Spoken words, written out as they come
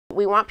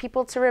We want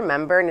people to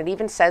remember, and it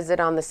even says it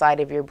on the side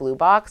of your blue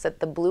box, that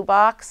the blue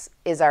box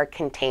is our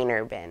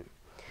container bin.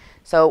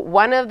 So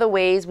one of the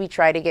ways we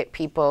try to get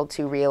people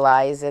to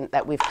realize, and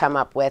that we've come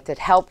up with to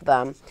help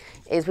them,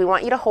 is we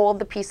want you to hold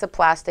the piece of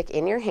plastic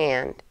in your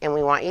hand, and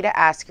we want you to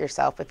ask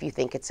yourself if you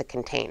think it's a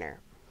container.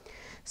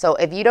 So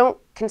if you don't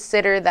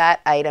consider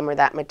that item or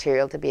that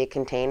material to be a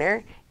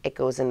container, it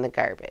goes in the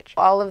garbage.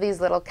 All of these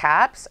little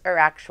caps are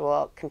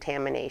actual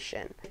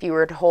contamination. If you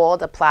were to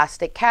hold a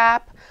plastic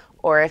cap,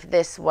 or if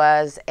this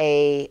was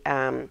a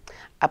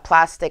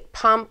plastic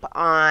pump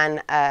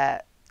on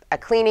a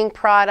cleaning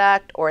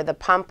product, or the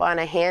pump on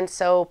a hand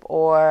soap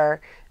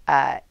or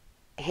hand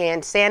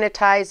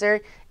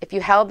sanitizer, if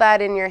you held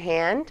that in your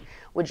hand,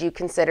 would you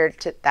consider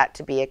that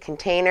to be a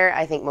container?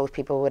 I think most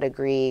people would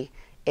agree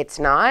it's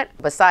not.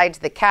 Besides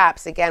the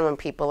caps, again, when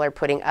people are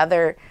putting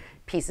other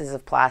pieces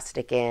of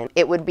plastic in,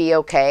 it would be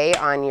okay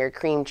on your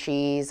cream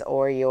cheese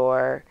or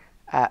your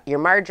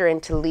margarine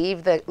to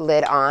leave the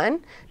lid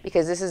on,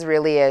 because this is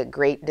really a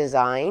great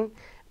design,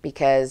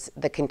 because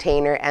the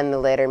container and the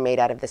lid are made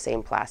out of the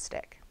same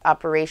plastic.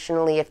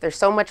 Operationally, if there's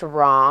so much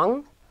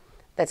wrong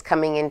that's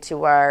coming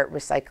into our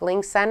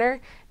recycling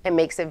center, it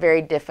makes it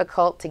very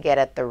difficult to get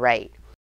it right.